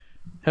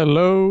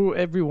Hello,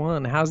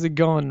 everyone. How's it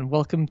going?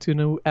 Welcome to a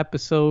new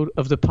episode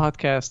of the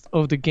podcast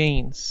of the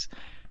Gains.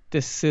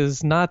 This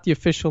is not the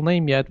official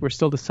name yet. We're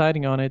still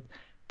deciding on it,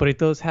 but it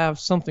does have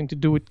something to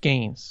do with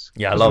gains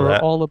Yeah, I because love we're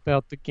that. all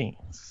about the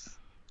gains.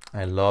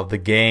 I love the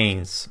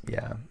gains.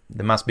 Yeah, But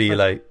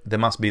there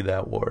must be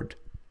that word.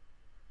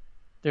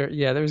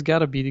 there's got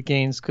to be the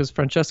gains because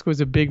Francesco is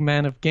a big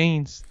man of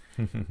gains,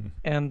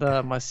 and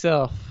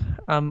myself,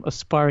 I'm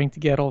aspiring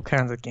to get all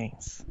kinds of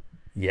gains.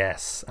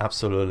 Yes,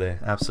 absolutely,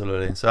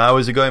 absolutely. So how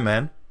is it going,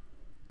 man?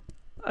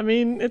 I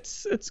mean,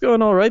 it's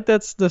going all right.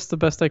 That's the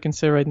best I can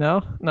say right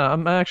now. No,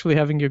 I'm actually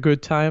having a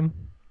good time.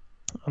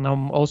 And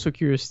I'm also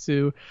curious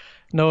to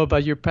know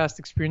about your past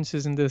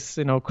experiences in this,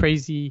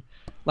 crazy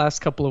last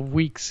couple of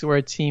weeks where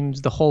it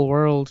seems the whole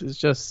world is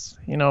just,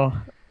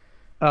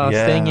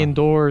 staying Yeah,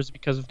 indoors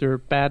because of their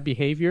bad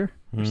behavior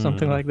or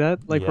something mm, like that.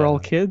 Like we're all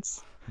yeah,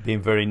 kids.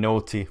 being very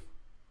naughty.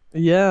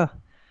 Yeah.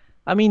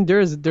 I mean,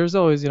 there's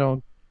always,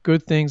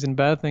 good things and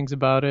bad things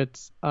about it.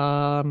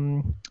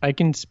 I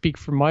can speak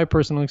from my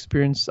personal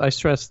experience. I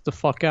stressed the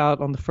fuck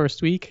out on the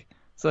first week,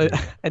 so I,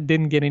 Mm, I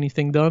didn't get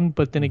anything done.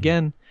 But then mhm.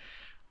 again,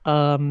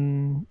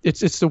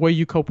 it's the way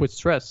you cope with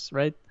stress,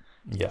 right?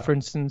 Yeah, For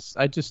instance,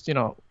 I just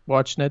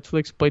watched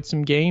Netflix, played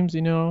some games,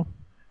 I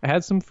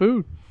had some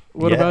food.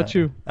 What yeah, about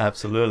you?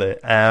 absolutely.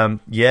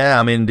 Yeah,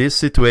 I mean, this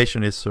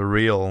situation is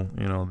surreal.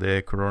 You know,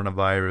 the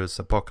coronavirus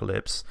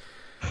apocalypse.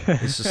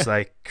 It's just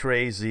like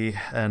crazy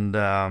and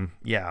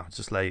yeah,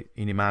 just like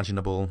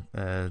unimaginable.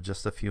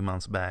 Just a few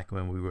months back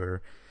when we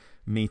were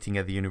meeting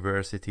at the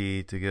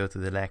university to go to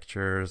the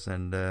lectures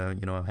and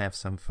have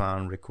some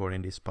fun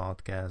recording this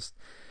podcast.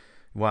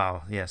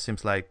 Wow, yeah,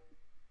 seems like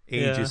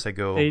Yeah, ages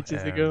ago,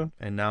 ages ago.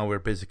 and now we're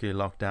basically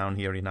locked down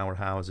here in our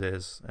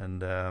houses.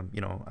 And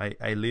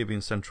I live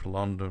in central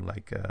London,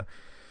 like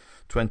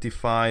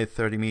 25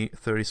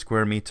 30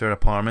 square meter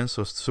apartment,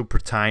 so super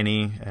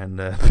tiny. And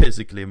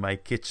basically my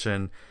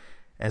kitchen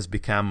has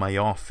become my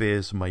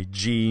office, my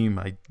gym.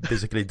 I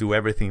basically do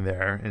everything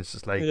there. It's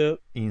just like Yeah,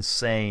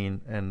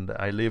 insane. And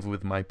I live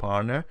with my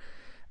partner,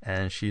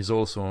 and she's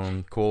also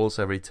on calls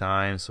every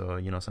time. So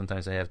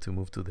sometimes I have to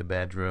move to the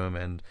bedroom,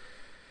 and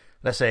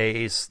let's say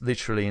it's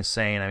literally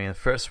insane. I mean, the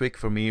first week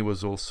for me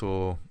was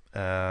also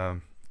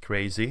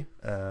crazy,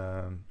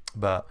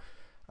 but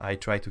I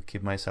try to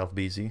keep myself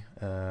busy.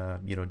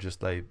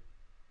 Just like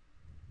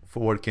for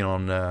working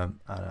on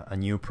a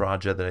new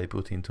project that I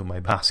put into my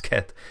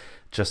basket,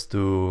 just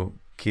to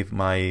keep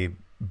my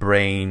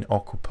brain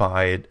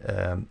occupied,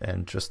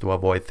 and just to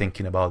avoid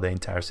thinking about the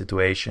entire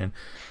situation.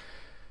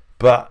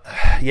 But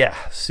yeah,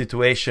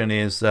 situation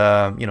is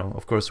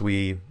of course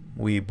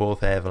we both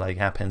have like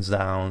up and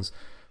downs.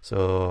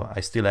 So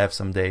I still have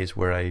some days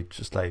where I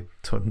just like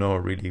don't know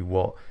really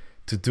what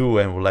to do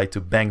and would like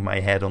to bang my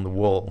head on the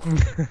wall.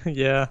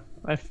 yeah,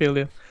 I feel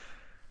you.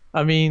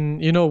 I mean,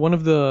 one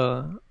of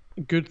the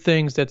good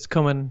things that's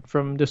coming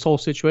from this whole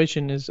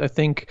situation is I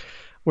think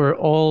we're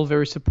all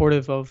very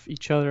supportive of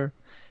each other.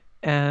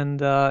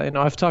 And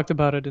I've talked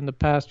about it in the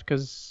past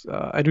because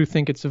I do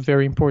think it's a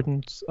very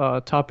important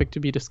topic to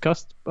be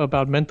discussed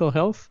about mental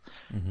health.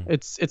 Hmm.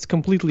 It's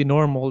completely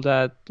normal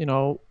that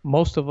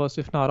most of us,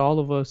 if not all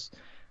of us,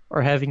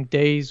 are having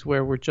days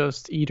where we're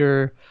just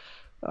either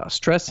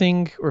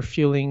stressing or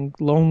feeling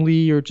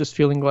lonely or just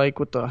feeling like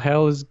what the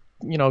hell is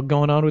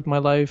going on with my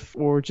life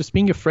or just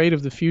being afraid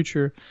of the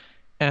future,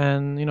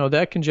 and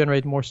that can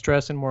generate more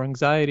stress and more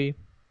anxiety.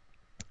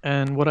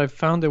 And what I've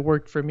found that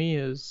worked for me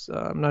is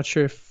I'm not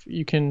sure if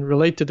you can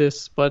relate to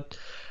this, but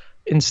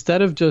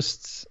instead of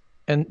just,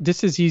 and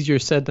this is easier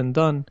said than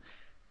done,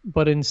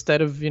 but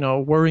instead of,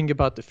 worrying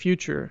about the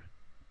future,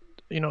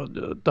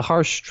 the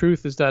harsh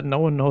truth is that no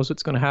one knows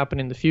what's going to happen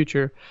in the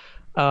future.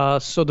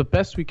 So the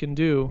best we can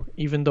do,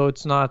 even though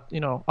it's not,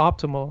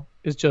 optimal,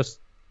 is just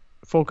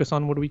focus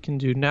on what we can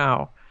do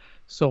now.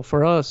 So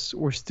for us,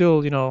 we're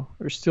still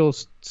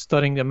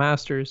studying the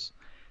masters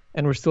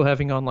and we're still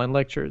having online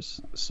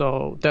lectures.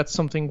 So that's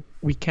something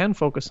we can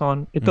focus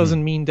on. It Hmm.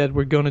 doesn't mean that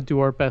we're going to do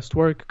our best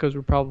work because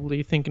we're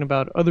probably thinking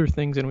about other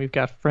things and we've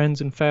got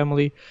friends and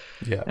family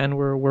Yeah. and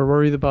we're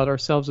worried about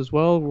ourselves as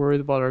well. We're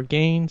worried about our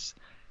gains.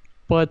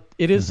 But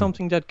it is Hmm.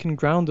 something that can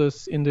ground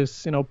us in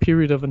this,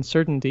 period of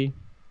uncertainty.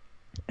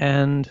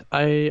 And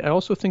I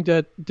also think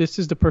that this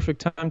is the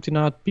perfect time to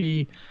not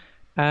be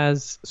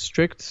as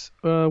strict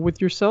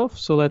with yourself.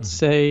 So let's Hmm.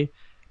 say,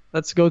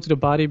 let's go to the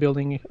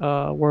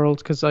bodybuilding world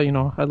because I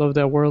love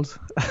that world.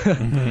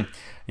 Hmm.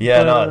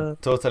 Yeah, But no,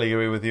 totally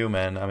agree with you,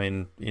 man. I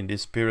mean, in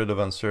this period of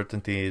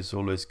uncertainty, it's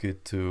always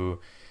good to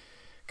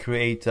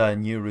create a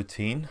new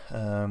routine.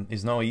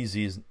 It's not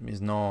easy.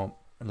 It's not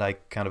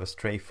like kind of a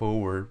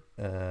straightforward,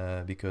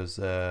 because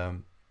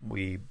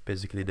we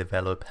basically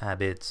develop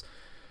habits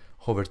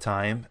over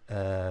time.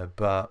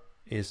 But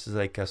it's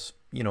like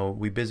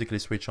we basically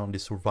switch on the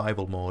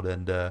survival mode,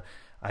 and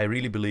I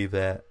really believe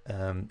that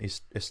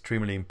it's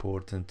extremely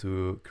important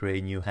to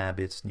create new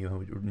habits,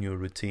 new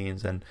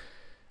routines, and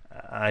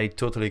I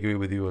totally agree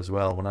with you as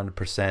well.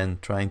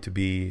 100%. Trying to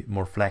be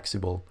more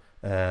flexible,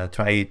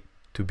 try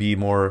to be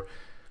more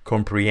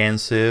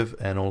comprehensive,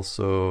 and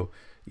also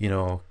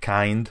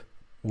kind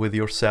with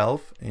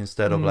yourself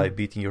instead of Mm. like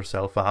beating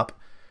yourself up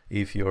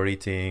if you're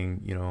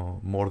eating,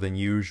 more than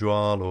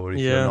usual, or if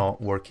you're Yeah.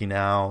 not working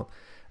out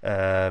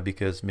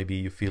because maybe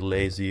you feel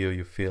lazy, or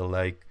you feel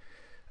like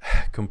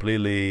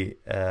completely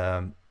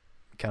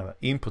kind of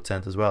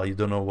impotent as well. You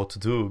don't know what to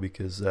do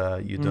because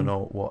you don't Mm.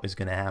 know what is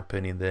going to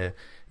happen in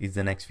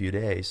the next few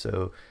days.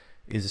 So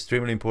it's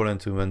extremely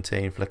important to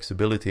maintain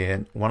flexibility.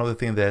 And one of the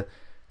things that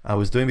I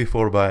was doing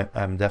before, but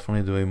I'm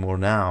definitely doing more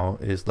now,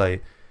 is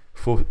like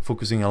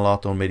focusing a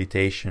lot on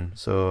meditation.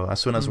 So as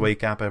soon as I Mm.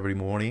 wake up every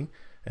morning,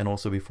 and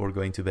also before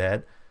going to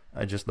bed,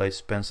 I just like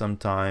spend some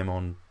time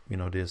on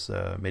these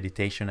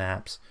meditation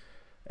apps,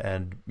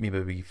 and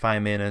maybe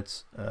 5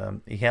 minutes.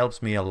 It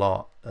helps me a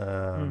lot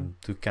Mm.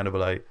 to kind of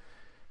like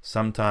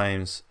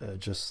sometimes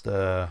just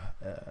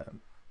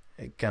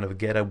kind of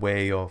get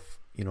away of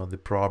the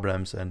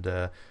problems,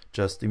 and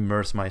just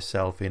immerse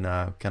myself in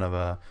a kind of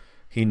a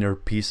inner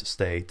peace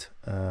state.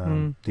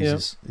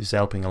 This Yeah. is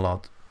helping a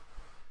lot.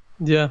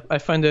 Yeah, I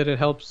find that it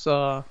helps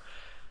a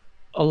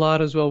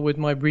lot as well with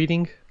my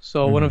breathing.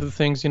 So one of Mhm. the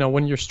things,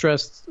 when you're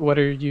stressed,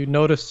 whether you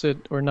notice it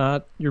or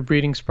not, your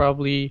breathing's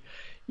probably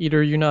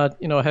either you're not,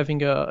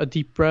 having a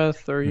deep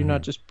breath, or you're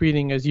not Mhm. just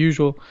breathing as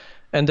usual,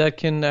 and that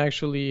can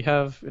actually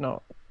have, uh,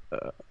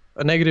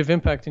 a negative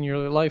impact in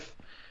your life.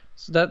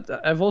 So that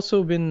I've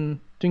also been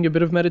doing a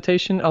bit of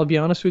meditation. I'll be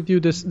honest with you,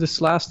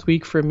 this last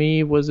week for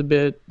me was a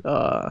bit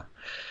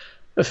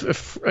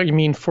if I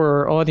mean, for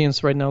our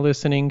audience right now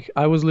listening,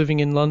 I was living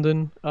in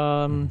London,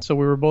 Mhm. so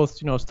we were both,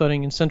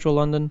 studying in central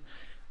London,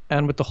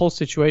 and with the whole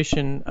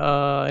situation,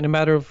 in a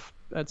matter of,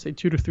 I'd say,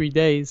 2 to 3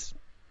 days,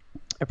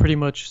 I pretty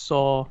much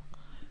saw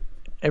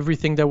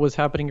everything that was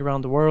happening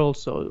around the world.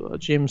 So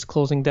gyms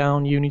closing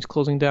down, unis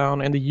closing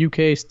down, and the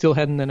UK still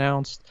hadn't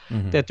announced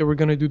Mhm. that they were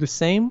going to do the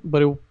same.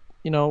 But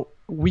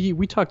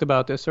we talked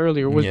about this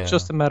earlier. It was Yeah.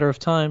 just a matter of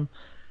time.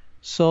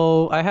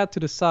 So I had to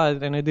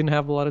decide, and I didn't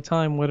have a lot of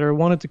time, whether I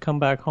wanted to come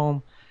back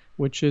home,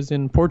 which is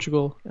in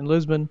Portugal, in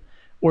Lisbon,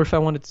 or if I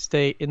wanted to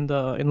stay in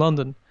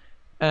London.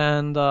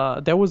 And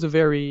that was a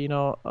very,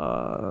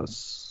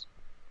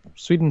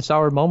 sweet and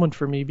sour moment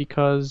for me,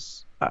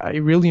 because I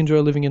really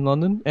enjoy living in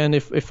London, and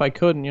if I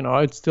couldn't,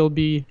 I'd still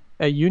be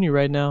at uni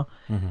right now.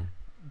 Mhm.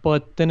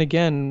 But then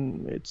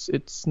again,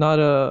 it's not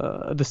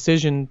a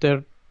decision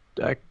that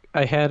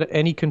I had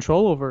any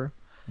control over.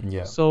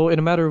 Yeah. So in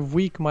a matter of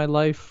week, my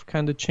life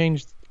kind of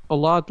changed a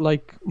lot,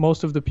 like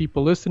most of the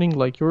people listening,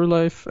 like your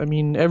life. I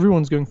mean,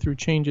 everyone's going through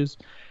changes.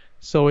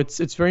 So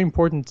it's very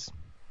important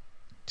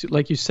to,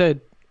 like you said,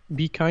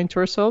 be kind to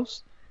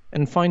ourselves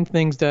and find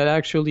things that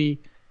actually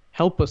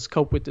help us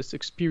cope with this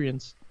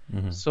experience.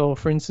 Mhm. So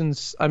for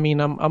instance, I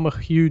mean, I'm a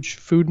huge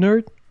food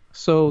nerd.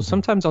 So Mhm.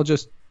 sometimes I'll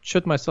just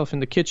shut myself in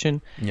the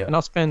kitchen Yeah. and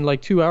I'll spend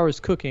like 2 hours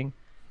cooking,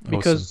 Awesome.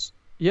 because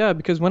yeah,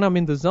 because when I'm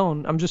in the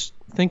zone, I'm just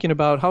thinking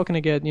about how can I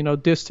get,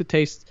 this to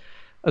taste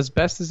as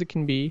best as it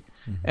can be,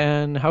 Mhm.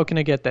 and how can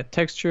I get that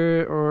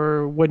texture,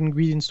 or what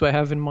ingredients do I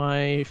have in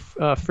my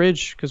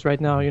fridge, because right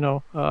now,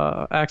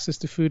 access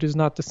to food is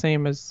not the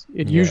same as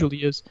it Yeah. usually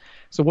is.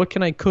 So what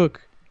can I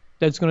cook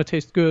that's going to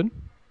taste good?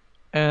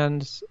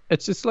 And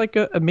it's just like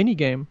a mini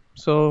game.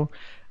 So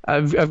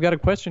I've got a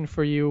question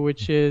for you,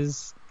 which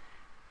is,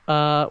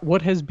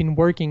 what has been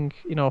working,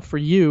 for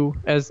you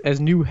as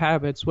new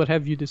habits? What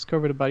have you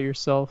discovered about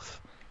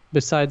yourself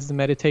besides the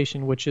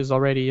meditation, which is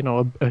already,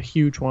 a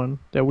huge one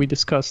that we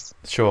discussed?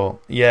 Sure.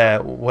 Yeah.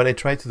 What I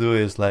try to do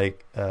is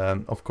like,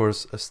 of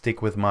course,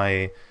 stick with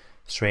my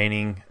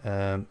training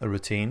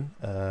routine.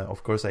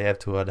 Of course, I have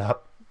to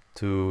adapt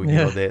to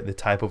Yeah. the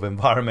type of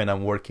environment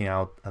I'm working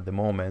out at the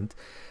moment.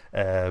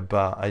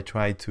 But I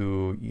try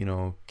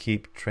to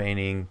keep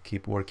training,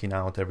 keep working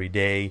out every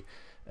day.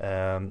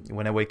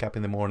 When I wake up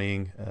in the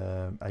morning,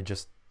 I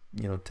just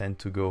tend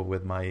to go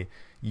with my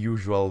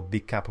usual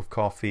big cup of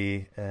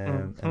coffee,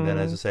 and then,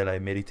 as I Mhm. said,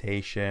 like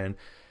meditation.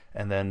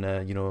 And then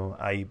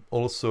I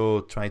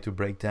also try to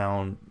break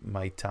down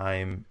my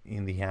time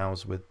in the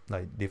house with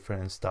like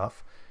different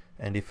stuff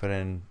and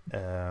different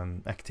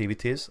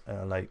activities,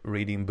 like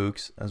reading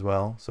books as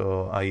well.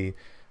 So I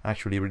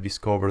actually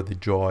rediscovered the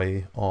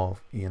joy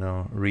of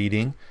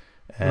reading,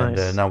 and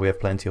Nice. now we have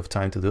plenty of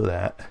time to do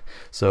that.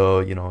 So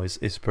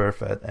it's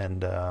perfect.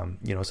 And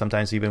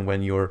sometimes even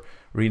when you're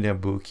reading a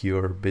book,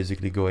 you're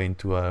basically going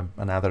to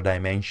another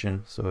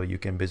dimension, so you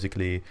can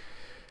basically,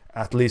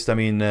 at least, I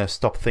mean,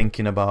 stop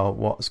thinking about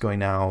what's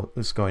going on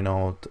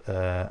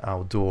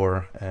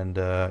outdoor, and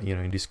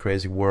in this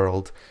crazy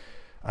world.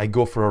 I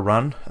go for a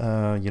run.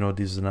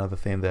 This is another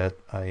thing that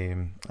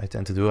I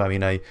tend to do. I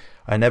mean,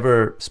 I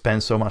never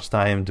spent so much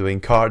time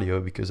doing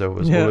cardio because I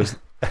was Yeah. always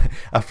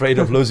afraid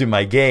of losing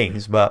my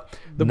gains. But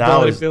The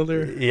now is,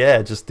 bodybuilder.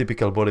 yeah, just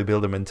typical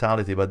bodybuilder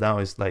mentality. But now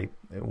it's like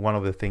one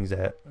of the things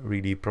that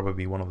really,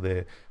 probably one of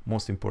the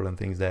most important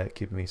things that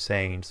keep me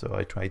sane. So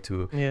I try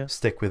to Yeah.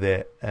 stick with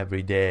it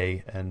every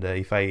day. And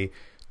if I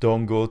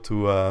don't go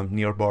to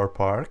nearby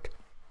park,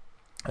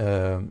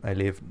 I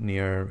live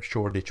near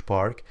Shoreditch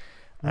Park.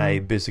 I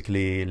Mm.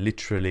 basically,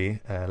 literally,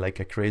 like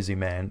a crazy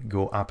man,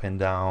 go up and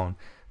down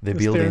the The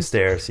building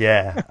stairs. stairs.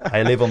 Yeah,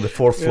 I live on the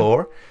fourth Yeah.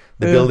 floor.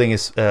 The Yeah. building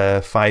is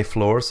 5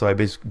 floors, so I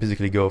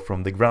basically go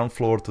from the ground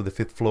floor to the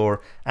fifth floor,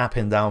 up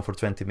and down for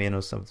 20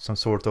 minutes, some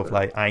sort of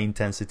like high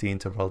intensity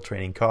interval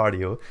training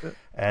cardio. Yeah.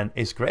 And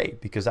it's great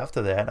because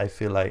after that, I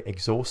feel like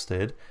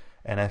exhausted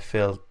and I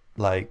feel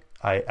like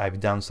I've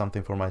done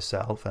something for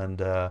myself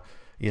and,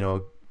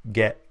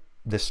 get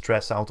the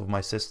stress out of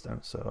my system.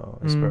 So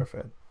it's Mm.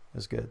 perfect.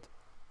 It's good.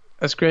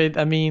 That's great.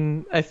 I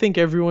mean, I think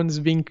everyone's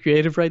being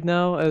creative right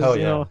now as, Oh,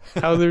 you yeah. know,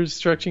 how they're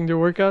structuring their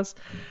workouts.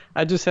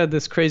 I just had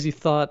this crazy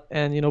thought,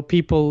 and, you know,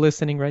 people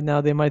listening right now,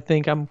 they might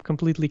think I'm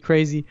completely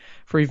crazy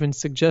for even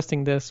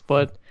suggesting this,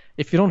 but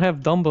if you don't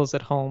have dumbbells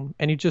at home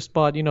and you just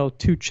bought, you know,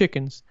 2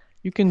 chickens,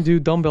 you can do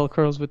dumbbell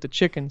curls with the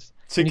chickens.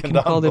 And you Chicken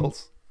can call them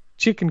dumbbells.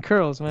 chicken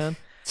curls, man.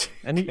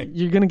 And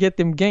you're gonna get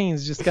them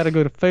gains. Just gotta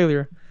go to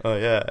failure. Oh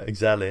yeah,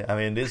 exactly. I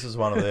mean, this is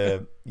one of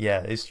the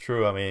yeah, it's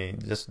true. I mean,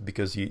 just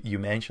because you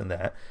mentioned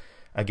that,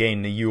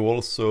 again, you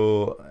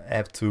also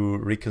have to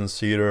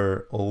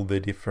reconsider all the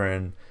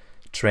different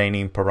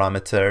training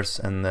parameters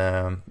and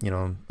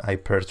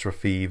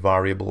hypertrophy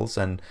variables,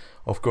 and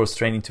of course,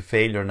 training to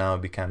failure now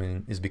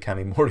is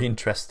becoming more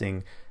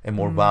interesting and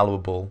more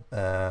valuable,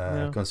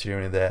 Yeah.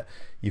 considering that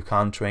you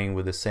can't train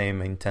with the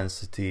same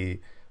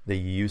intensity that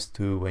you used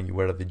to when you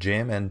were at the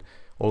gym, and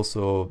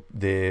also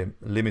the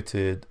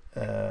limited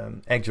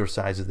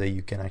exercises that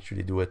you can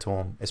actually do at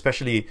home.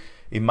 Especially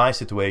in my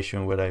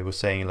situation, where I was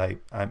saying, like,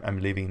 I'm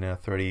living in a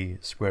 30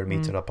 square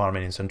meter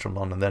apartment in central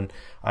London. Then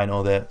I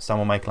know that some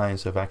of my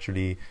clients have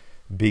actually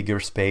bigger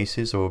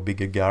spaces or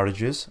bigger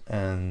garages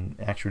and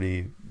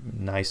actually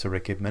nicer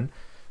equipment.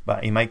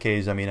 But in my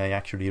case, I mean, I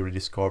actually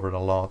rediscovered a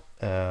lot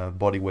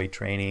body weight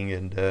training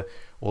and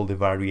all the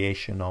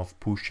variation of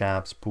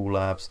push-ups,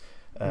 pull-ups,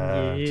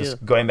 Yeah.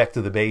 just going back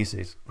to the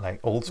basics, like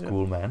old Yeah.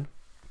 school, man.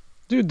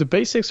 Dude, the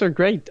basics are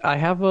great. I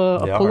have a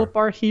They pull-up are.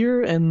 bar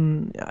here,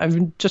 and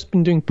just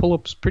been doing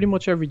pull-ups pretty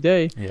much every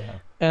day, Yeah.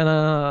 and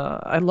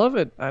I love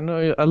it. I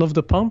know I love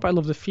the pump. I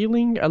love the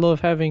feeling. I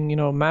love having, you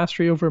know,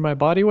 mastery over my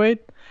body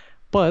weight.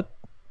 But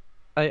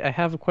I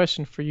have a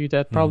question for you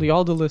that probably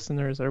all the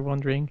listeners are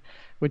wondering,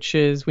 which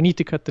is, we need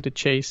to cut to the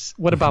chase.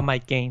 What about my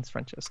gains,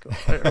 Francesco?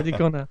 Are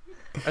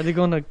they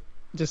gonna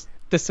just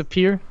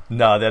disappear?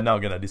 No, they're not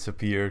gonna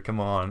disappear. Come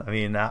on. I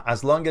mean,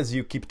 as long as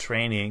you keep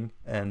training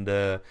and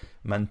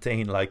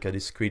maintain like a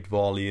discrete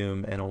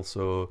volume, and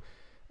also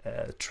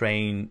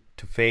train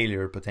to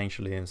failure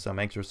potentially in some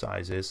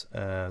exercises,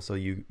 so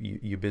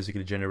you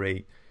basically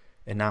generate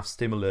enough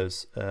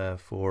stimulus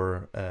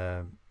for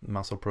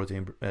muscle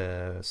protein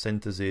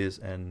synthesis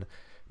and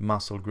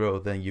muscle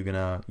growth, then you're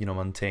gonna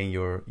maintain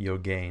your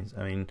gains.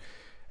 I mean,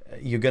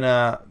 you're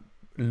gonna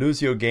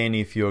lose your gain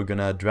if you're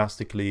gonna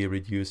drastically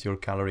reduce your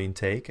calorie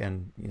intake,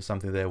 and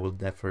something that I will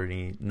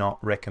definitely not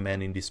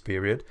recommend in this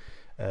period,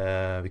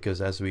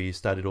 because as we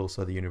studied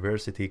also at the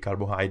university,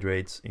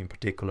 carbohydrates in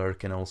particular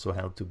can also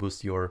help to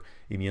boost your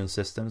immune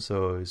system.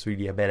 So it's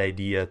really a bad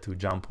idea to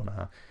jump on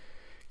a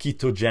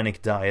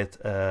ketogenic diet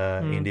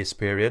in this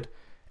period.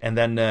 And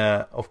then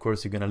of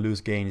course you're gonna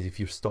lose gains if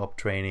you stop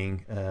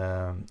training,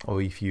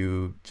 or if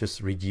you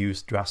just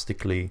reduce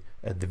drastically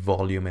the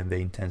volume and the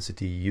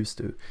intensity you used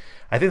to.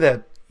 I think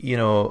that,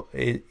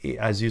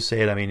 as you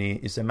said, I mean,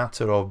 it's a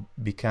matter of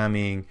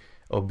becoming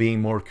or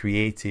being more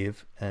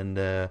creative and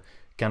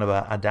kind of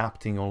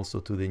adapting also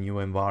to the new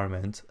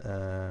environment.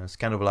 It's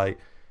kind of like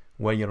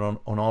when you're on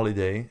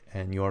holiday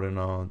and you're in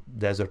a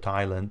desert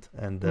island,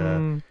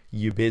 and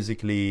you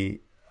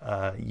basically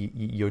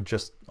you're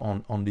just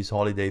on this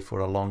holiday for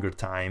a longer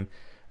time,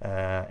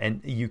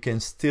 and you can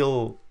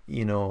still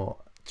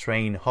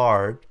train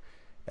hard,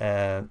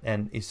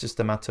 and it's just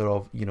a matter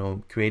of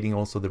creating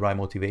also the right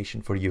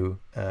motivation for you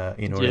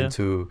in order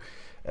to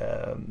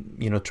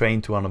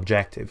train to an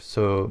objective.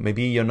 So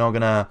maybe you're not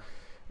gonna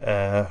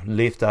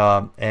lift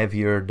a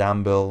heavier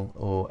dumbbell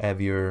or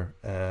heavier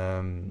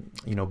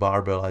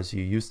barbell as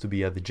you used to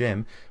be at the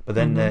gym, but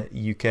then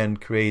you can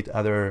create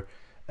other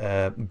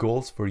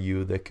goals for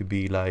you that could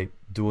be like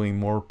doing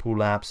more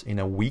pull-ups in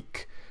a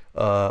week,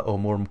 or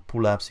more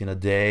pull-ups in a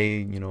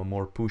day,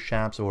 more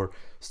push-ups, or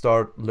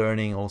start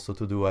learning also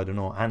to do, I don't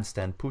know,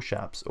 handstand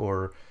push-ups,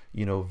 or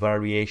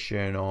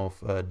variation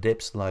of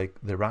dips like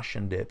the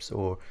Russian dips.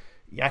 Or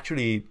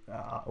actually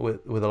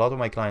with a lot of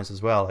my clients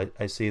as well,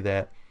 I see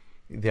that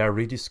they are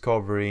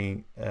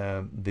rediscovering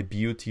the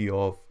beauty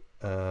of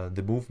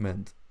the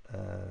movement,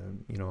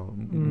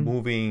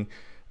 moving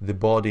the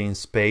body in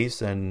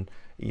space, and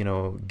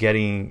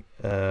getting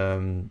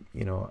better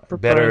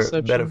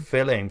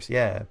feelings,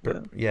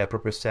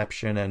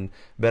 proprioception, and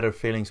better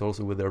feelings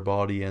also with their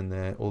body,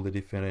 and all the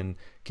different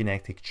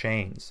kinetic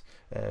chains.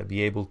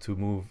 Be able to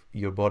move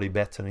your body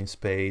better in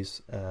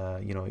space,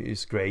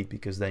 is great,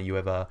 because then you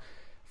have a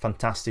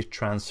fantastic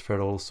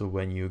transfer also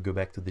when you go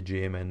back to the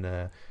gym,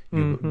 and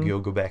you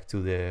go back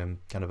to the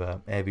kind of a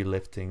heavy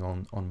lifting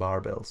on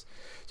barbells.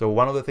 So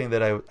one of the things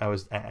that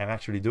I'm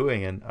actually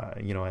doing, and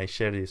I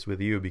share this with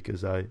you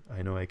because I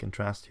know I can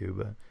trust you,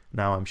 but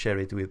now I'm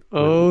sharing it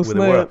Oh, with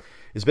the world. snap.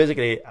 It's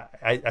basically,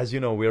 as you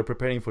know, we are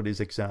preparing for this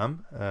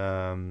exam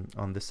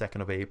on the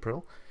 2nd of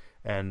April,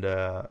 and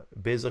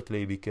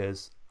basically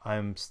because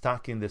I'm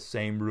stuck in the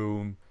same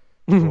room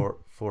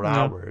for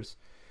Yeah. hours,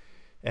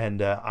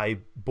 and I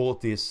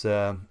bought this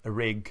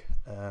rig,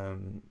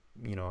 and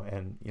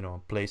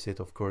place it,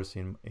 of course,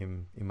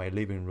 in my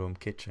living room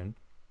kitchen.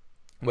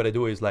 What I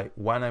do is, like,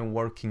 when I'm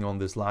working on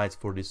the slides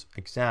for this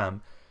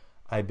exam,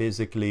 I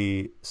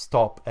basically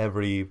stop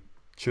every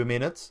 2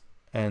 minutes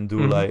and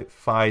do Hmm. like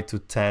 5 to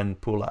 10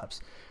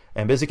 pull-ups.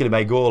 And basically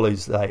my goal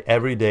is like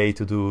every day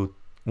to do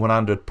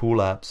 100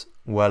 pull-ups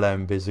while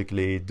I'm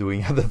basically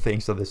doing other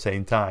things at the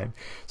same time.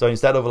 So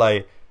instead of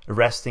like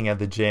resting at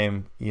the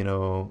gym,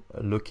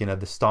 looking at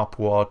the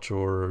stopwatch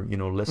or,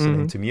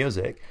 listening Hmm. to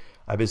music,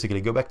 I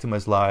basically go back to my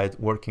slide,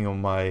 working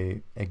on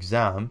my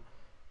exam,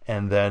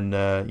 and then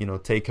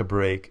take a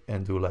break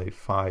and do like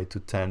 5 to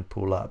 10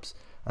 pull-ups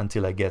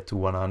until I get to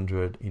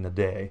 100 in a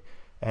day.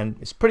 And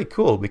it's pretty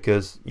cool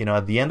because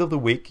at the end of the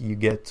week you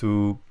get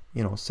to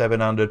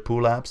 700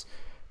 pull-ups,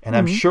 and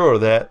I'm Hmm. sure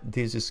that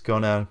this is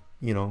gonna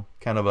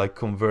kind of like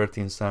convert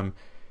in some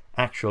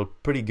actual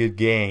pretty good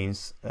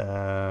gains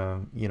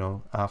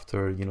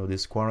after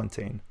this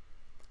quarantine.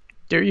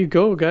 There you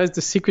go, guys.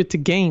 The secret to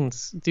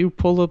gains: do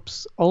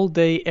pull-ups all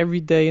day,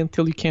 every day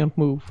until you can't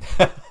move.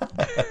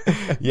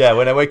 Yeah,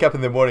 when I wake up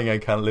in the morning I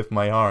can't lift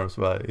my arms,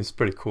 but it's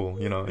pretty cool.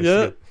 It's Yeah,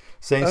 good. I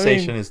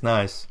Sensation mean, is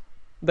nice.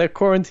 that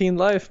quarantine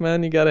life,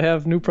 man. You gotta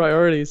have new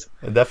priorities.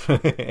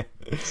 Definitely.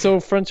 So,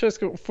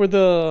 Francesco, for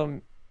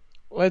the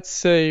let's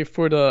say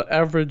for the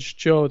average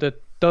Joe that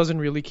doesn't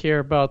really care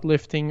about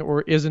lifting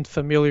or isn't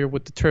familiar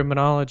with the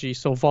terminology,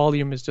 so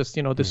volume is just,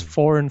 this Mm.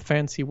 foreign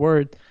fancy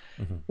word.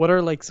 Mhm. What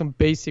are like some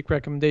basic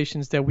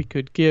recommendations that we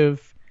could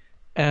give?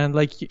 And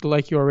like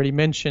you already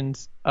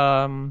mentioned,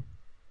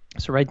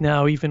 so right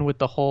now, even with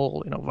the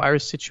whole,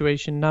 virus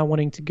situation, not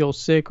wanting to go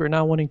sick or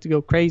not wanting to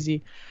go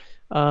crazy,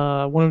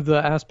 one of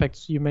the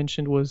aspects you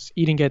mentioned was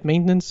eating at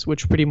maintenance,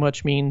 which pretty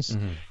much means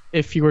Mhm.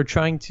 if you were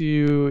trying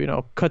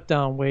to, cut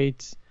down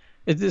weight,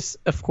 this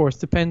of course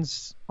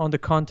depends on the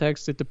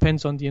context. It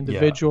depends on the Yeah.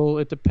 individual.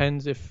 It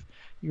depends if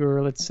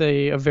you're, let's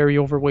say, a very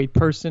overweight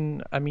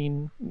person. I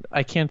mean,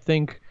 I can't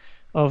think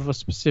of a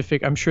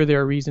specific. I'm sure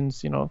there are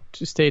reasons,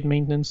 to stay at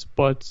maintenance,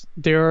 but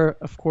there are,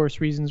 of course,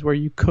 reasons where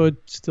you could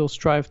still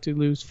strive to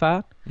lose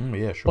fat.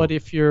 Yeah, But sure.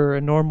 if you're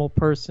a normal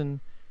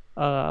person,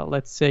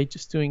 let's say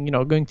just doing,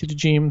 going to the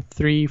gym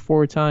 3,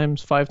 4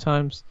 times, 5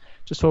 times,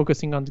 just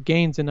focusing on the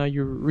gains, and now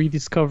you're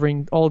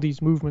rediscovering all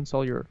these movements,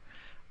 all your,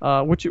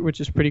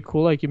 which is pretty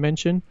cool, like you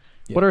mentioned.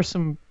 Yeah. What are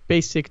some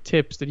basic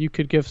tips that you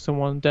could give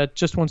someone that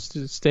just wants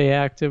to stay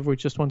active or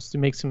just wants to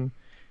make some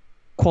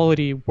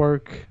quality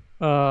work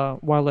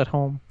while at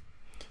home?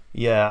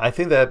 Yeah, I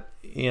think that,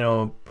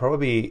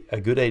 probably a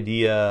good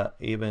idea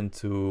even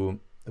to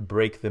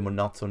break the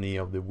monotony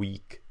of the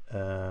week,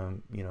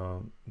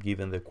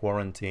 given the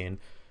quarantine,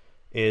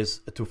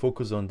 is to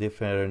focus on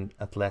different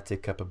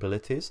athletic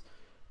capabilities.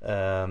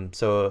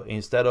 So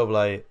instead of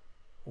like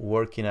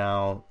working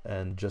out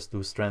and just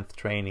do strength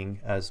training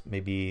as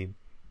maybe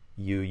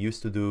you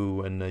used to do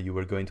when you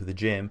were going to the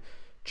gym,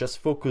 just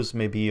focus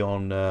maybe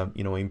on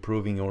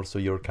improving also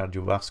your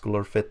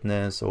cardiovascular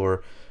fitness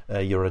or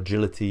your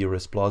agility, your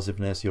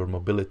explosiveness, your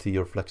mobility,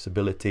 your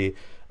flexibility.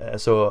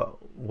 So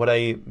what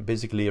I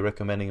basically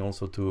recommending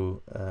also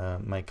to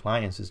my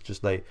clients is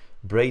just like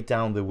break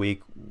down the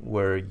week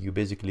where you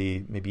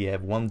basically maybe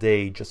have one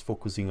day just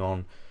focusing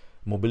on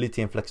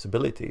mobility and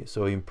flexibility,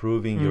 so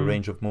improving your Mm,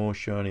 range of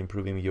motion,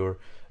 improving your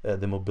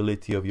the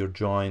mobility of your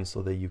joints,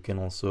 so that you can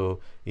also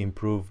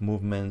improve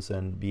movements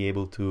and be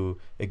able to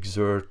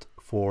exert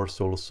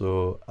force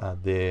also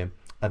at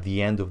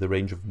the end of the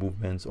range of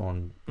movements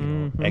on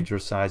mm-hmm,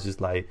 exercises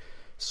like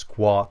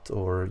squat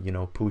or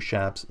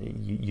push-ups.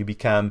 You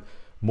become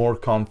more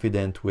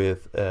confident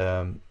with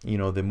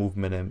the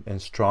movement,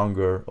 and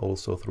stronger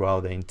also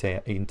throughout the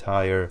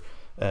entire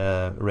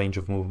range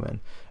of movement.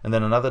 And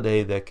then another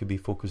day that could be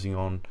focusing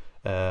on,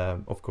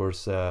 of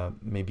course,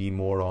 maybe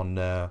more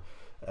on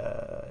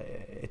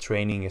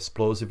training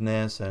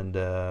explosiveness and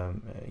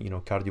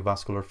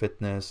cardiovascular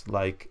fitness,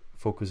 like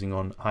focusing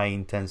on high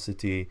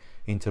intensity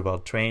interval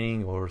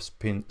training or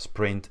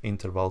sprint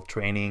interval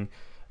training.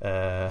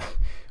 Uh,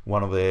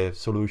 One of the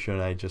solution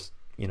I just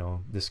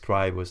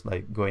described was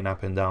like going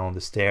up and down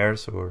the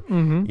stairs, or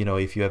mm-hmm,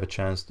 if you have a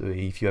chance to,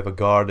 if you have a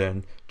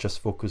garden, just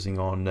focusing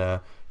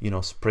on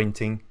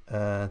sprinting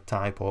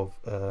type of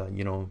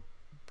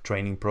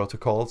training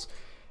protocols,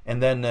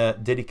 and then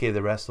dedicate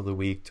the rest of the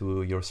week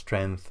to your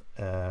strength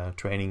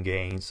training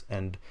gains.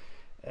 And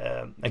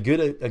a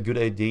good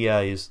idea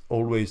is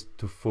always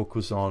to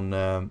focus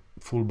on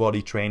full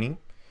body training.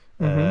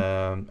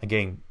 mm-hmm,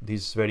 Again,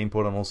 this is very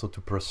important also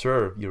to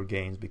preserve your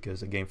gains,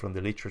 because again, from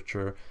the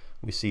literature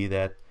we see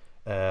that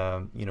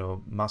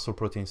muscle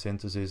protein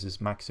synthesis is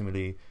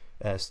maximally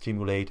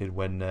stimulated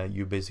when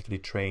you basically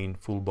train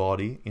full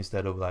body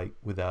instead of like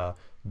with a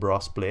bra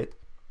split.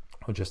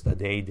 or just a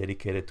day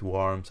dedicated to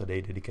arms, a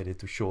day dedicated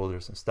to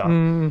shoulders and stuff.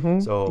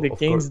 So The of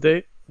gains course,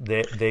 day.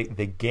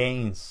 the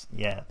gains,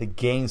 the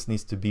gains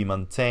needs to be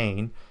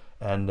maintained,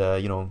 and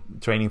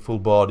training full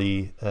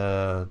body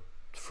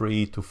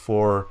 3 to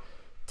 4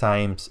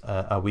 times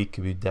a week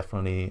would be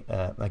definitely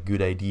a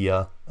good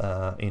idea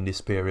in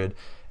this period.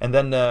 And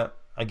then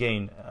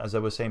again, as I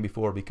was saying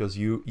before, because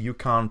you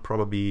can't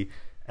probably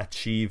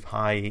achieve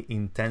high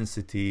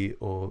intensity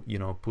or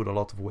put a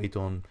lot of weight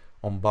on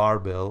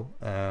barbell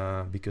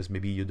because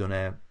maybe you don't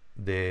have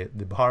the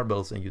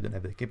barbells and you don't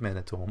have the equipment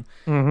at home.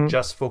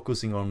 Just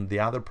focusing on the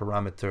other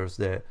parameters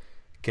that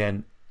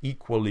can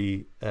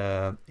equally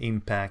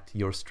impact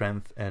your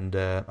strength and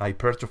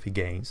hypertrophy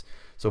gains.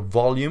 So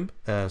volume,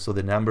 so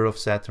the number of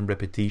sets and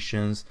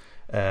repetitions,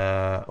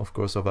 of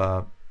course, of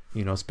a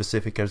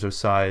specific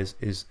exercise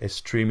is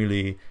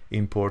extremely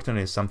important.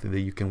 It's something that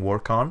you can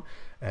work on.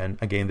 And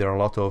again, there are a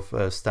lot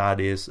of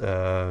studies,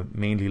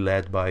 mainly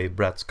led by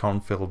Brett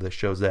Schoenfeld, that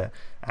shows that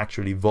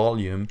actually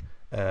volume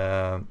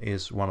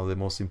is one of the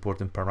most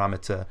important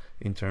parameter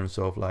in terms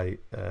of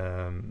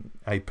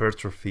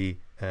hypertrophy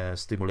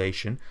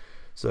stimulation.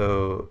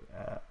 So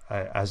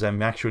as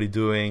I'm actually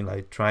doing,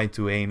 trying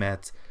to aim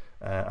at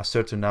a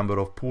certain number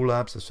of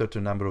pull-ups, a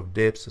certain number of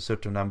dips, a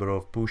certain number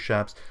of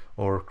push-ups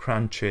or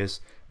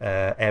crunches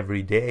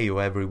every day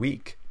or every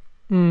week.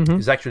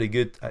 It's actually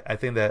good. I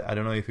think that, I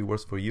don't know if it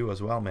works for you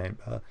as well, man.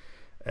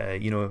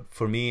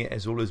 For me,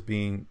 it's always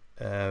been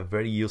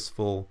very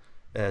useful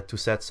to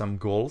set some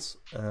goals,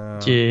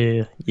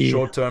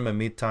 short-term and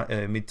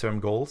mid-term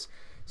goals.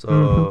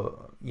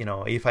 So,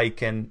 if I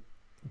can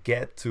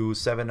get to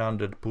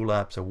 700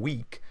 pull-ups a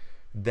week,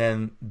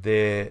 then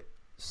the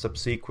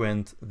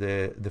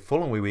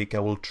following week I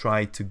will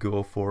try to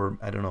go for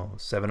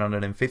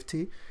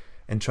 750,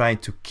 and try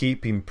to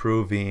keep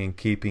improving,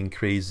 keep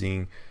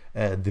increasing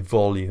the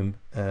volume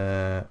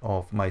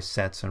of my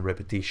sets and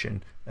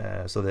repetition,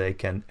 so that I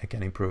can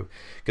improve.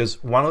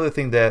 Because one of the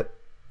things that,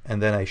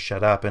 and then I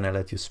shut up and I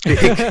let you speak.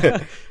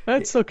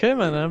 That's okay,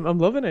 man. I'm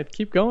loving it.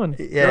 Keep going.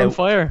 Yeah, you're on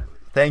fire.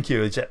 Thank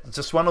you.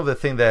 Just one of the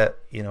things that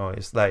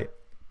it's like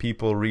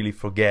people really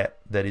forget,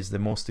 that is the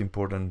most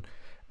important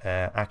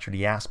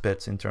actually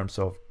aspects in terms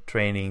of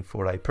training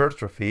for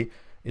hypertrophy,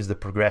 is the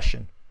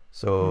progression.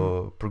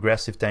 So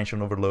progressive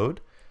tension overload.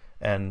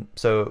 And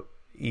so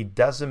it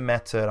doesn't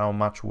matter how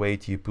much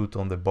weight you put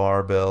on the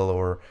barbell,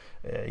 or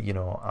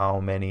how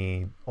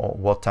many or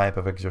what type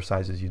of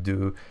exercises you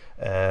do.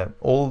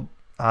 All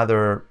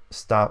the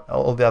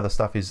other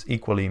stuff is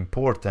equally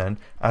important,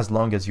 as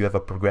long as you have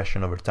a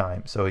progression over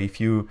time. So if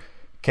you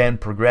can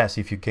progress,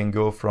 if you can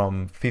go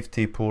from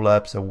 50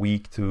 pull-ups a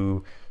week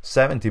to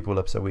 70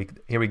 pull-ups a week,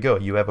 here we go,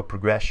 you have a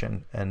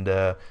progression. And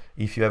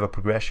if you have a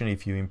progression,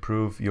 if you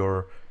improve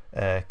your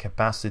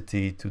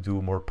capacity to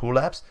do more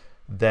pull-ups,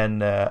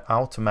 then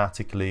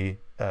automatically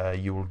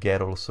you will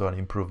get also an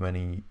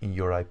improvement in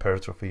your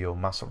hypertrophy or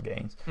muscle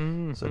gains.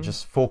 So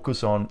just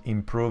focus on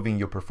improving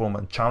your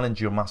performance,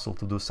 challenge your muscle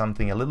to do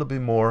something a little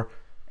bit more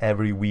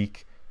every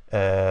week,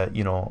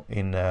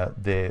 in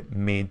the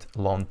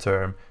mid-long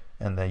term,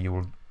 and then you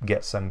will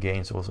get some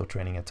gains also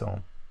training at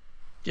home.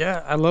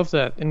 Yeah, I love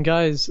that. And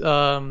guys,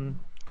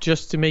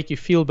 just to make you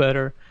feel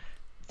better,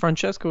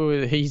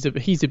 Francesco, he's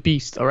a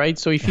beast, all right?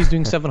 So if he's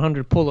doing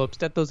 700 pull-ups,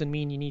 that doesn't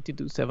mean you need to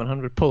do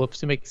 700 pull-ups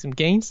to make some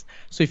gains.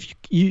 So if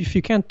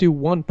you can't do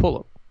one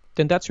pull-up,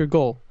 then that's your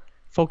goal.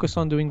 Focus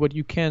on doing what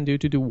you can do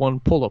to do one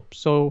pull-up.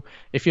 So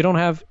if you don't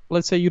have,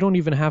 let's say you don't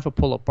even have a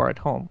pull-up bar at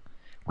home,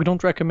 we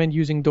don't recommend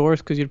using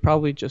doors, because you'd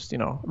probably just,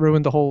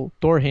 ruin the whole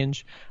door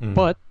hinge.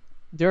 But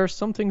there are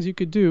some things you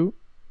could do.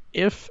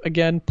 If,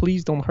 again,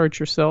 please don't hurt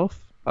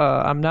yourself.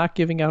 I'm not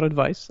giving out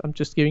advice. I'm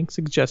just giving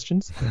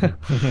suggestions.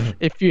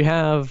 If you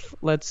have,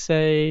 let's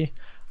say,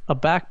 a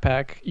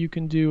backpack, you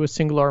can do a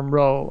single arm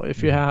row.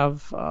 If you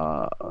have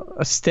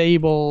a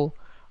stable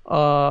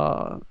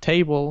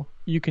table,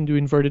 you can do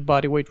inverted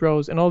body weight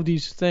rows. And all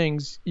these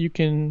things, you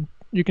can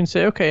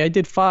say, okay, I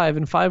did 5,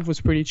 and 5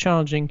 was pretty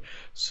challenging.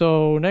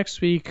 So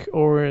next week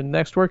or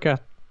next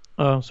workout,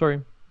 I'll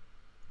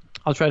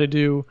try to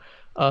do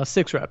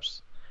 6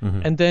 reps.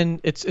 And then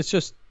it's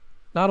just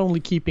not only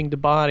keeping the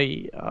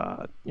body,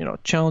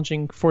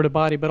 challenging for the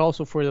body, but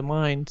also for the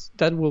mind.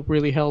 That will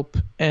really help.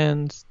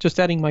 And just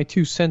adding my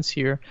 2 cents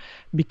here,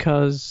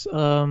 because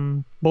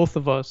both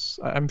of us,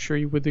 I'm sure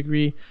you would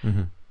agree,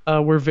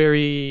 we're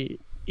very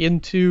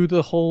into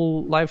the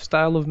whole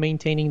lifestyle of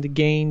maintaining the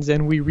gains,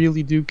 and we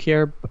really do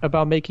care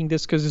about making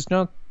this, because it's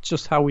not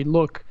just how we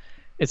look,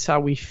 it's how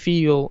we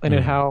feel, and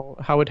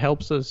how it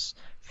helps us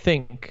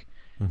think.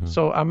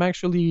 So I'm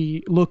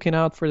actually looking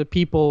out for the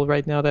people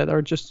right now that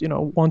are just,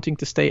 wanting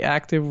to stay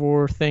active,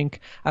 or think,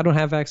 I don't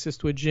have access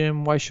to a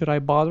gym, why should I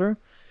bother?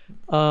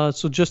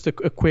 So just a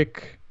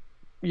quick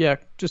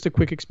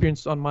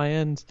experience on my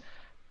end.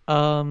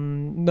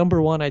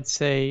 Number one, I'd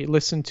say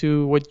listen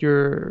to what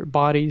your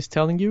body is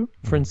telling you.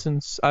 For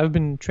instance, I've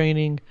been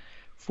training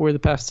for the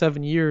past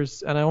 7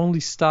 years, and I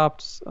only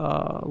stopped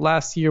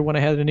last year when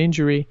I had an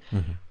injury.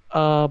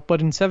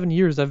 But in 7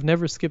 years, I've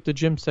never skipped a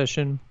gym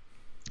session.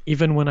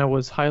 even when I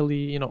was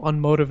highly,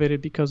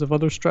 unmotivated because of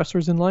other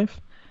stressors in life.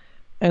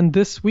 And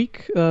this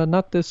week,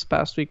 not this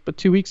past week, but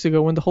 2 weeks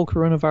ago, when the whole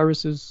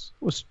coronavirus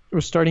was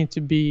starting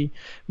to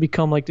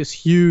become like this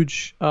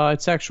huge,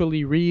 it's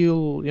actually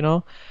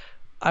real,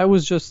 I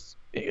was just,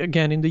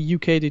 again, in the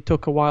UK, they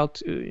took a while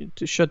to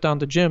shut down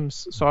the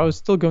gyms. So I was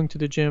still going to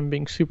the gym,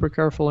 being super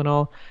careful and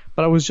all,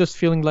 but I was just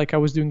feeling like I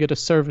was doing it a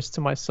service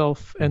to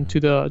myself and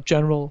to the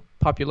general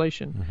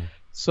population. Mm-hmm.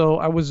 So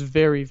I was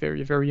very,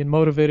 very, very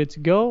unmotivated to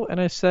go. And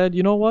I said,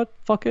 you know what?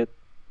 Fuck it.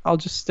 I'll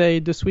just stay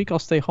this week. I'll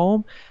stay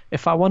home.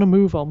 If I want to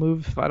move, I'll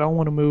move. If I don't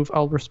want to move,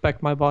 I'll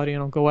respect my body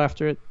and I'll go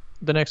after it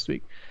the next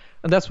week.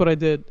 And that's what I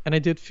did. And I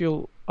did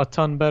feel a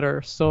ton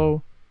better.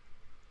 So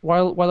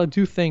while I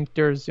do think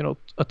there's,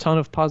 a ton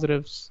of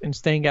positives in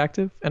staying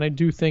active, and I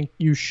do think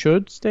you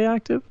should stay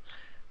active,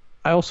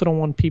 I also don't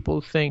want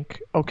people to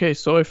think, okay,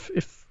 so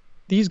if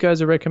these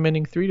guys are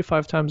recommending 3 to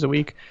 5 times a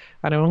week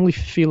and I only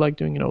feel like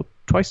doing,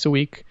 twice a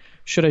week,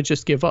 should I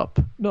just give up?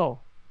 No.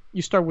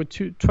 You start with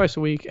twice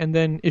a week, and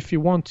then if you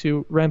want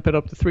to, ramp it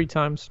up to 3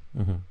 times,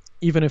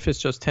 even if it's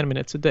just 10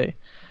 minutes a day.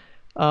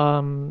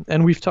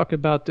 And we've talked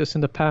about this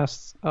in the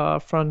past,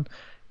 Fran.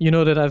 You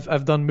know that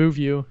I've done Move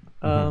You.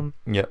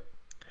 Yeah.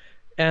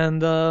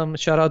 And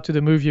shout out to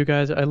the Move You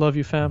guys. I love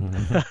you, fam.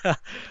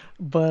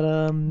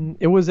 But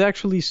it was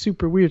actually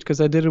super weird because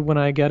I did it when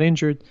I got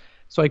injured,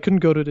 so I couldn't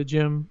go to the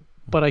gym,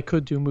 but I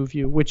could do Move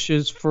You, which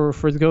is for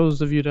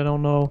those of you that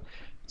don't know.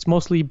 It's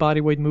mostly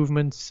body weight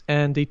movements,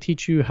 and they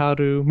teach you how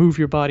to move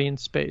your body in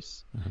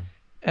space.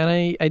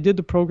 And I did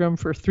the program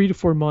for 3 to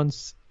 4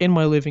 months in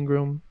my living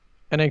room,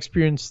 and I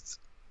experienced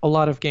a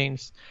lot of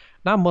gains.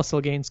 Not muscle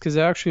gains, because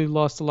I actually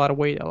lost a lot of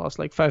weight. I lost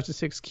like 5 to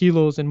 6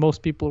 kilos, and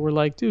most people were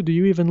like, dude, do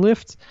you even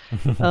lift?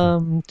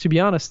 To be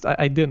honest,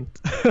 I didn't.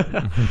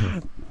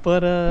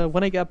 But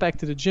when I got back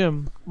to the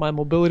gym, my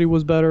mobility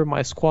was better,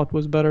 my squat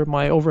was better,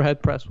 my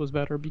overhead press was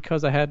better,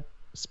 because I had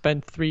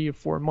spent 3 or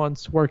 4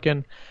 months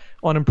working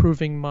on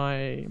improving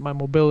my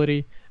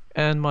mobility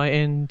and my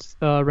end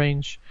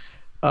range.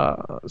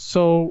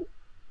 So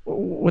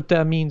what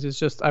that means is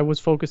just I was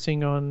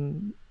focusing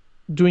on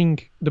doing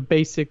the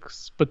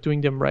basics, but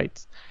doing them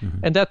right.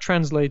 And that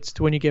translates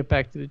to when you get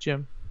back to the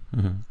gym.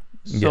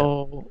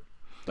 So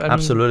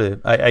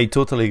absolutely. I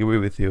totally agree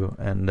with you.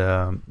 And,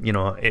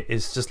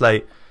 it's just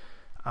like,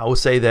 I would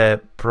say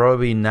that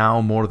probably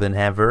now more than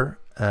ever,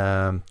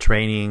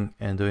 training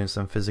and doing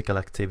some physical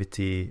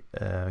activity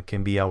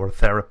can be our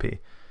therapy.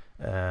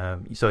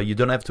 So you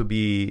don't have to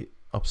be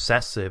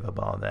obsessive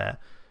about that.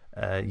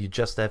 You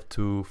just have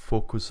to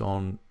focus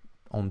on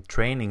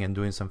training and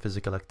doing some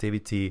physical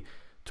activity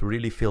to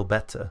really feel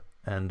better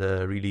and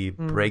really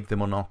break the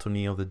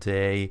monotony of the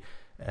day,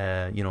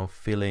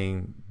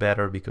 feeling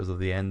better because of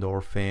the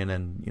endorphin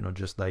and,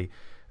 just like,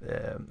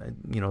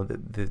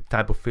 the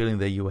type of feeling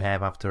that you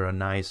have after a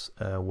nice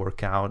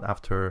workout,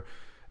 after,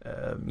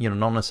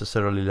 not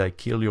necessarily like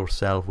kill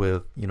yourself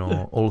with,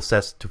 all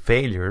sets to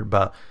failure,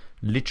 but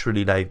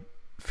literally like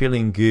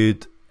feeling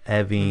good,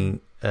 having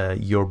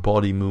your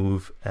body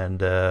move and,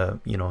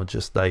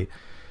 just like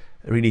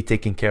really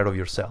taking care of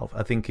yourself.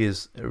 I think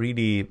is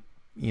really,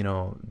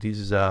 this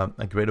is a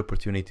great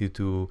opportunity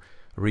to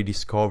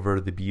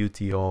rediscover the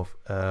beauty of,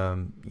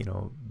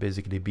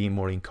 basically being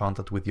more in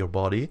contact with your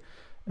body.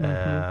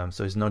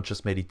 So it's not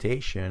just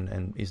meditation,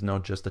 and it's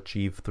not just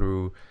achieved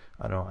through,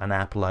 an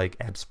app like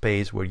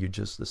Headspace where you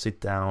just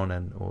sit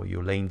down or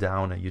you're laying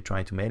down and you're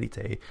trying to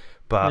meditate.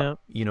 But,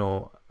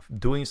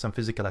 doing some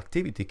physical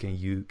activity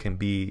can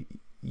be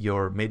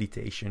your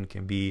meditation,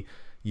 can be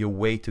your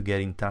way to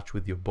get in touch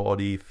with your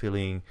body,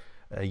 feeling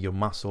your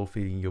muscle,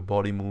 feeling your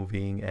body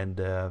moving and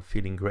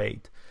feeling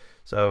great.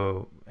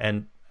 So,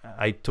 and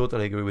I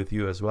totally agree with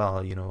you as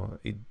well.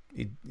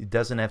 It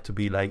doesn't have to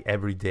be like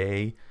every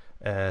day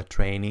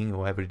training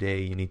or every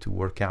day you need to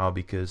work out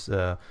because,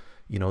 to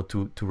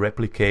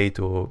replicate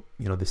or,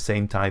 the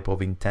same type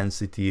of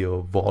intensity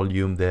or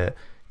volume that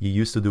you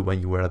used to do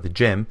when you were at the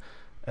gym.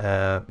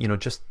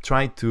 Just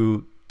try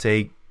to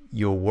take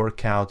your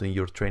workout and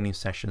your training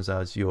sessions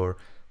as your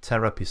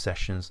therapy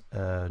sessions,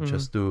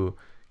 just to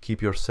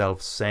keep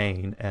yourself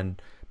sane.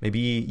 And maybe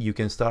you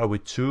can start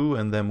with 2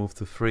 and then move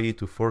to 3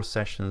 to 4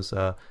 sessions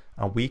a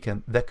week,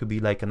 and that could be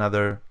like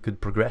another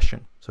good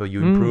progression. So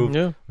you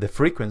improve the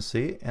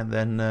frequency, and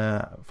then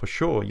for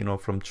sure,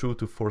 from 2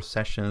 to 4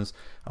 sessions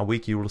a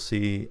week, you will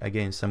see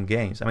again some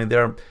gains. I mean,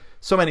 there are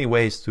so many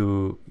ways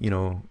to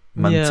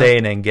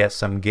maintain and get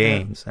some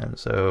gains, and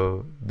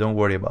so don't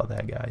worry about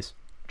that, guys.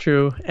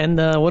 True. And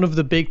one of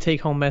the big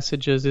take-home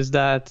messages is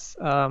that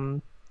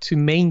to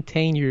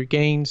maintain your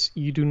gains,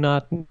 you do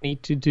not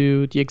need to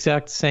do the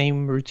exact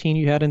same routine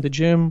you had in the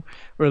gym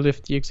or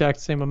lift the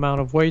exact same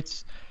amount of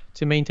weights.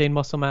 To maintain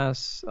muscle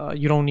mass,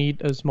 you don't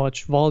need as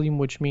much volume,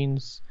 which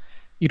means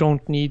you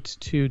don't need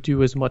to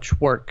do as much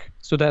work.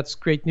 So that's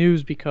great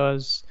news,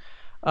 because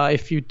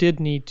if you did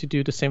need to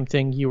do the same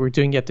thing you were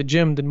doing at the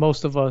gym, then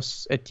most of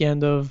us at the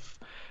end of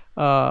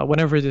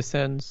whenever this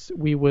ends,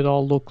 we would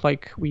all look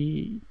like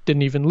we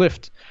didn't even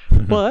lift.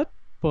 But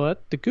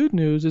the good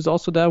news is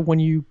also that when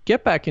you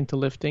get back into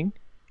lifting,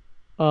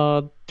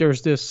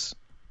 there's this,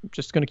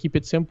 just going to keep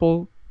it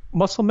simple,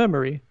 muscle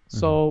memory.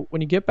 So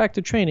when you get back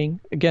to training,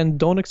 again,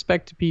 don't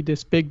expect to be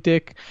this big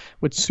dick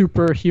with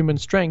superhuman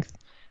strength.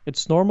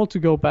 It's normal to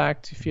go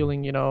back to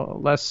feeling,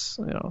 less,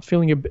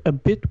 feeling a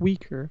bit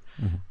weaker.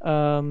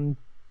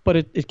 But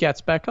it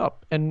gets back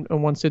up. And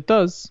once it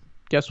does,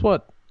 guess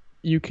what?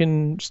 You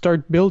can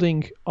start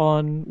building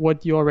on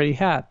what you already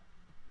had.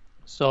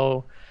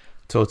 So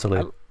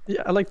totally.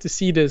 I like to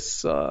see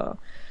this,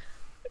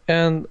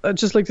 and I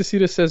just like to see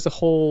this as a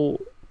whole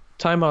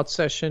timeout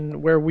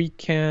session where we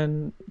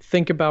can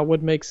think about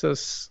what makes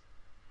us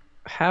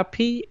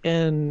happy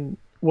and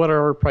what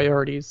are our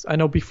priorities. I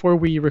know before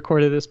we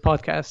recorded this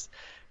podcast,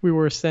 we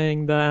were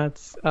saying that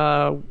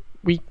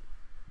we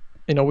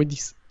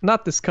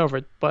not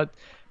discovered, but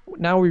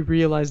now we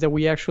realize that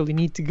we actually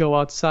need to go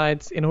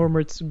outside in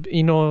order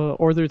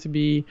to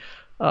be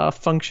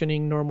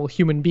functioning normal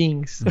human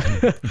beings.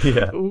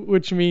 Yeah.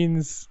 Which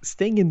means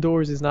staying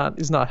indoors is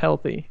not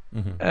healthy.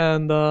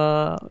 And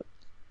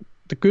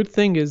the good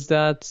thing is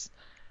that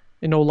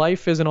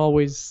life isn't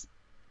always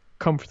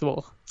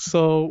comfortable.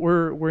 So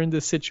we're in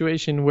this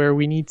situation where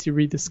we need to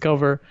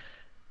rediscover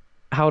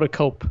how to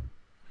cope.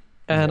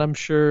 And I'm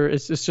sure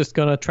it's just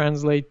gonna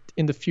translate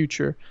in the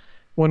future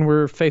when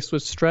we're faced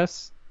with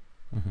stress.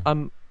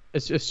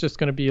 It's just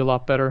gonna be a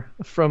lot better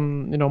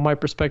from my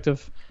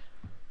perspective.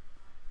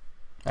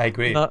 I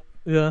agree.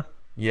 Yeah.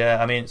 Yeah,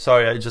 I mean,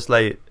 sorry, I just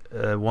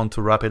want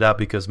to wrap it up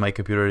because my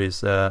computer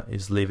is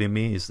leaving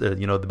me.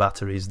 The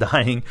battery is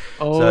dying.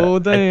 Oh, so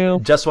damn! I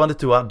just wanted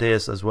to add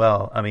this as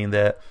well. I mean,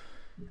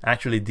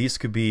 actually this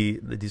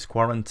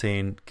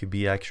quarantine could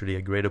be actually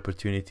a great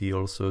opportunity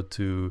also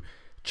to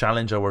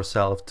challenge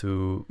ourselves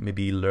to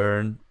maybe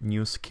learn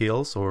new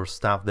skills or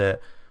stuff that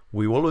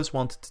we always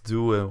wanted to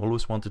do and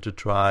always wanted to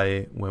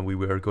try when we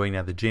were going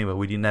at the gym, but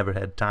we never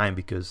had time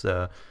because,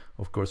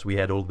 of course, we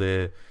had all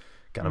the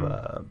kind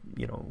of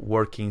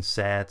working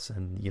sets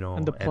and all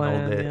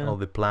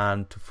the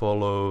plan to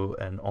follow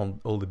and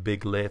all the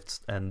big lifts,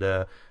 and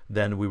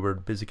then we were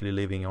basically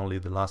leaving only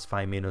the last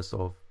 5 minutes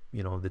of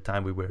the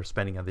time we were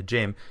spending at the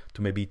gym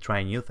to maybe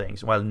try new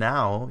things. While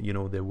now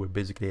that we're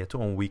basically at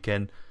home, we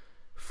can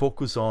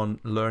focus on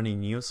learning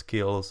new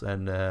skills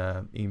and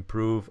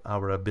improve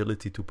our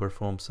ability to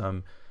perform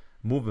some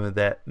movement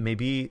that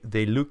maybe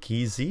they look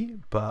easy,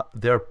 but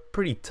they're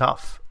pretty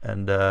tough.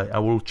 And I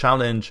will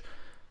challenge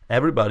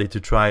everybody to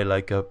try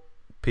like a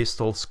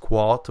pistol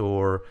squat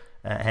or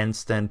a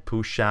handstand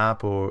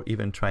push-up, or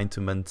even trying to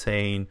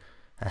maintain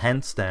a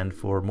handstand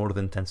for more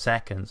than 10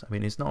 seconds. I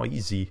mean, it's not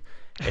easy.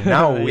 And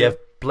now we have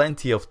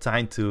plenty of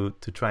time to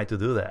try to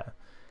do that.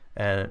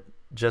 And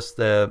just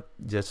to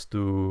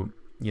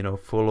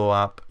follow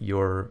up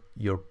your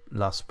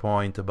last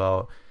point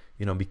about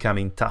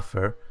becoming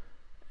tougher,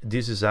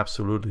 this is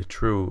absolutely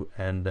true.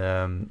 And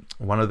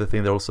one of the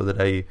things also that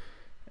I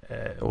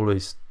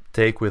always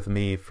take with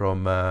me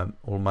from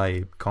all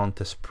my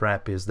contest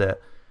prep is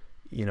that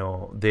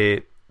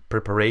the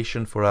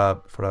preparation for a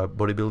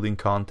bodybuilding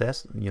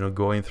contest,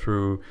 going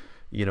through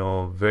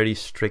very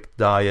strict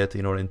diet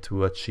in order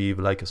to achieve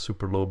like a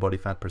super low body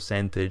fat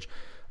percentage,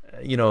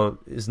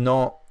 is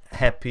not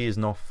happy, is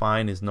not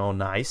fine, is not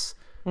nice.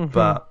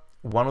 But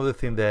one of the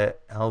things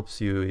that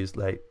helps you is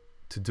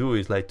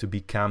to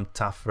become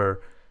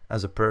tougher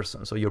as a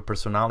person. So your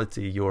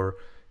personality, your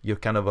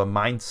kind of a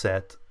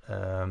mindset,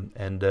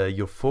 and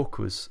your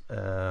focus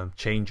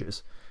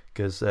changes,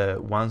 because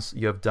once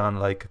you have done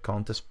like a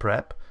contest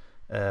prep,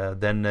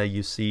 then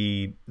you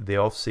see the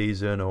off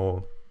season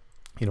or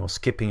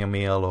skipping a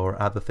meal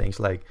or other things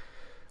like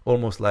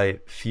almost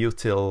like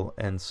futile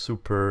and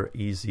super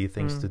easy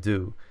things to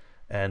do.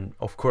 And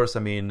of course, I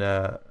mean,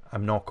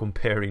 I'm not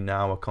comparing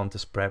now a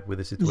contest prep with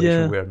the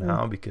situation we're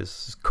now, because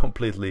it's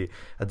completely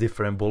a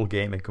different ball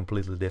game and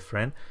completely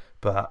different.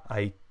 But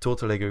I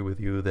totally agree with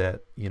you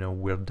that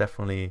we'll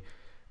definitely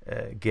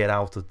get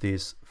out of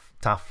this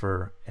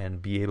tougher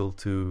and be able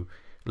to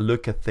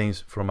look at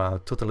things from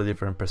a totally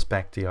different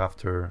perspective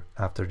after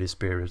this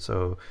period.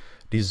 So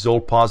this is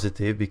all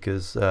positive,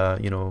 because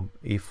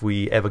if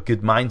we have a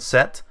good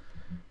mindset,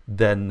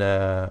 then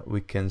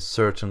we can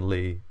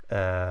certainly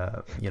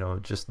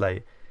just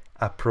like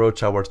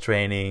approach our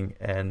training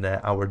and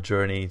our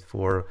journey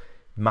for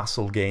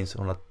muscle gains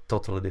on a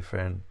totally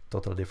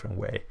different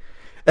way.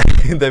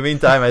 In the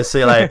meantime, I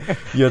see like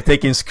you're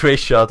taking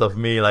screenshot of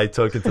me like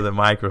talking to the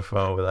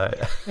microphone with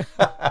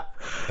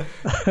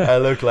I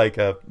look like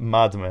a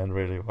madman,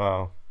 really.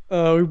 Wow.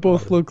 We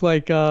both look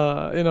like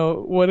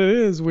what it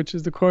is, which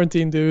is the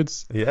Quarantine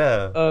Dudes.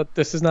 Yeah.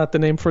 This is not the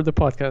name for the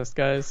podcast,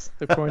 guys.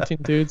 The Quarantine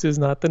Dudes is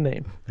not the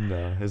name.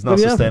 No, it's not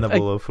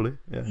sustainable. Hopefully.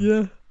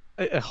 Yeah.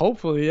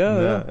 Hopefully,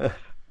 yeah.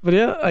 But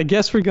yeah, I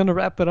guess we're gonna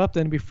wrap it up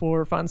then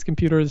before Fan's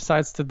computer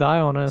decides to die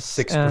on us.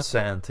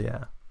 6%,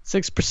 yeah.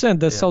 6%.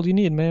 That's all you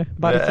need, man.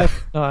 Body fat.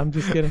 No, I'm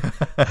just kidding.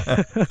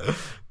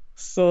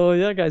 So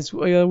yeah, guys,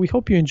 we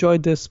hope you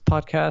enjoyed this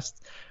podcast.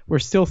 We're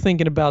still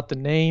thinking about the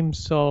name,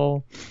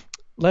 so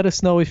let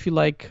us know if you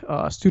like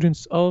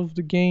Students of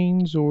the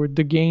Gains or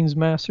the Gains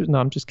Masters. No,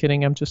 I'm just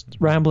kidding. I'm just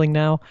rambling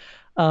now.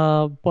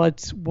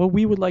 But what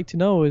we would like to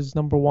know is,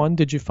 number one,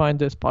 did you find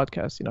this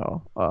podcast,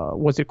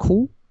 was it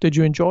cool? Did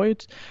you enjoy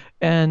it?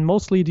 And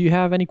mostly, do you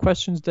have any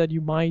questions that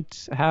you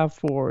might have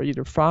for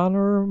either Fran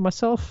or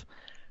myself?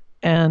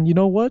 And you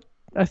know what?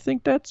 I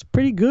think that's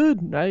pretty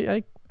good.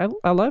 I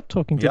love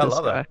talking to Yeah, I this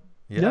love guy. it.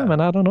 Yeah,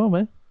 man. I don't know,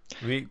 man.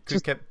 We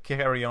could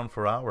carry on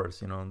for hours,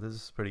 this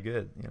is pretty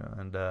good,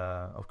 and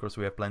of course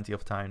we have plenty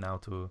of time now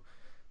to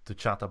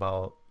chat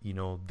about,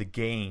 the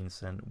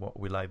gains and what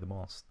we like the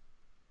most.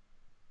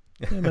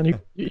 Yeah, man,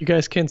 you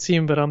guys can't see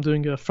him, but I'm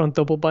doing a front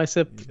double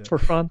bicep for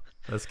fun.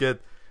 That's good.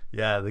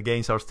 Yeah, the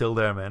gains are still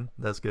there, man.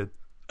 That's good.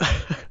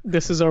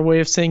 This is our way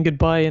of saying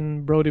goodbye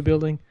in Brody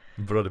building.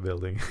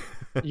 Bodybuilding.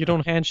 You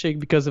don't handshake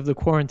because of the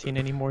quarantine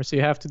anymore, so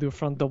you have to do a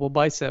front double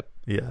bicep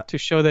to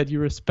show that you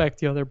respect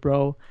the other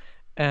bro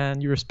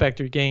and you respect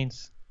your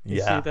gains.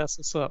 You see, that's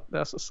what's up.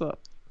 That's what's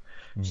up.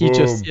 He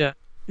just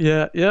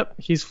yep.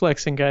 He's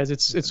flexing, guys.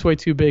 It's way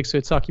too big, so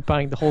it's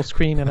occupying the whole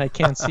screen, and I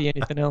can't see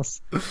anything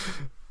else.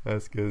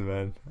 That's good,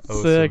 man.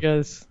 Awesome. So,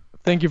 guys,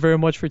 thank you very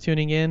much for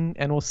tuning in,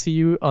 and we'll see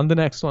you on the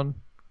next one.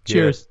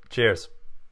 Cheers. Cheers.